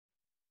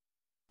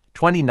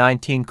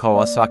2019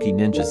 Kawasaki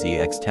Ninja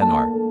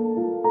zx10R.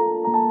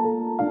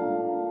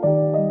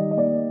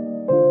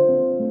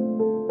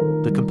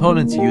 The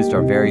components used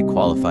are very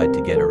qualified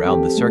to get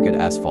around the circuit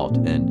asphalt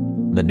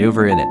and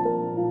maneuver in it.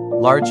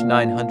 Large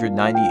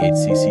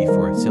 998cc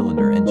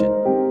 4-cylinder engine.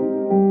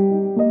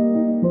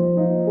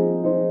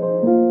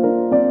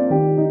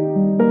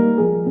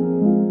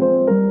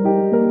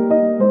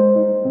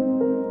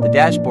 The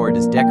dashboard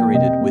is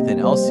decorated with an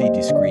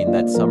LCD screen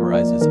that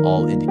summarizes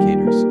all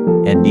indicators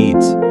and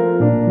needs.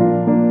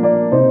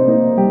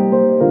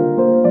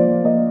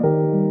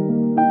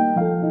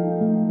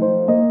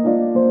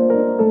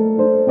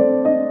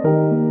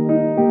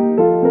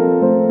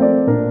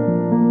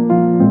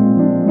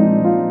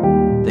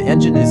 The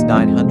engine is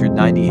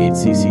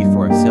 998cc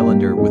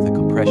 4-cylinder with a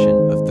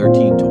compression of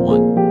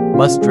 13:1.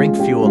 Must drink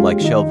fuel like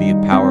Shell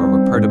V-Power or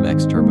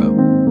Pertamax Turbo.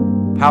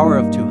 Power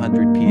of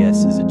 200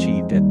 PS is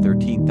achieved at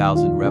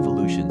 13,000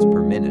 revolutions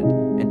per minute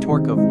and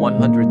torque of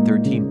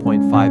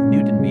 113.5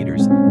 Newton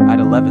meters at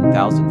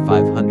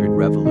 11,500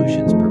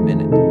 revolutions per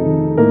minute.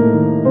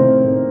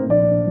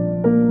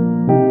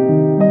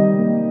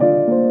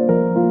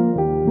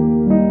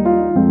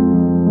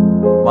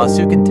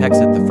 Masukan techs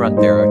at the front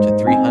there are to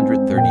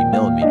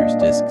 330mm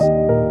discs.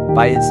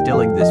 By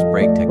instilling this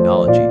brake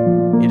technology,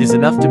 it is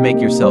enough to make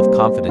yourself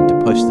confident to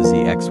push the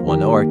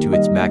zx10R to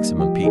its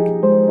maximum peak.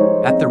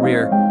 At the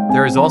rear,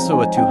 there is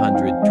also a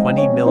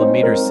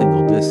 220mm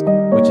single disc,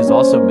 which is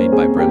also made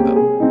by Brembo.